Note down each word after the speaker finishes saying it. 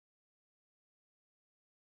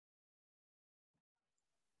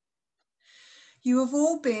You have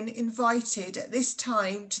all been invited at this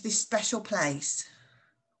time to this special place.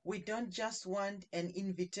 We don't just want an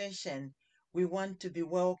invitation, we want to be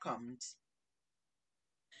welcomed.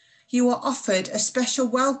 You are offered a special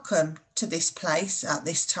welcome to this place at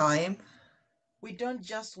this time. We don't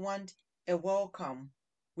just want a welcome,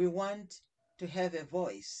 we want to have a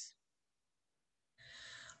voice.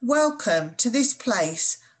 Welcome to this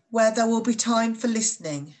place where there will be time for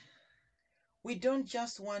listening. We don't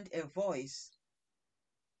just want a voice,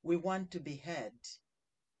 we want to be heard.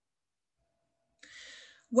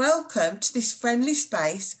 Welcome to this friendly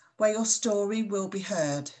space where your story will be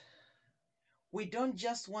heard. We don't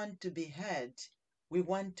just want to be heard, we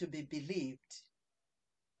want to be believed.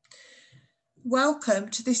 Welcome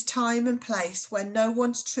to this time and place where no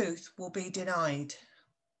one's truth will be denied.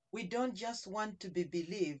 We don't just want to be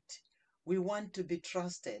believed, we want to be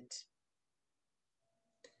trusted.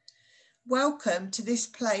 Welcome to this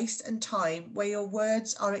place and time where your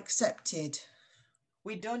words are accepted.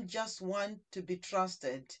 We don't just want to be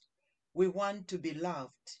trusted, we want to be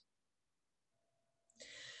loved.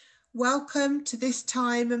 Welcome to this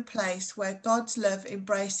time and place where God's love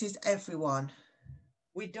embraces everyone.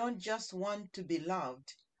 We don't just want to be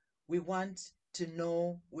loved, we want to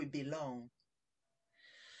know we belong.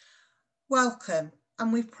 Welcome,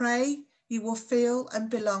 and we pray you will feel and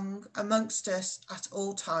belong amongst us at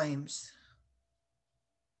all times.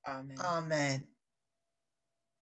 Amen. Amen.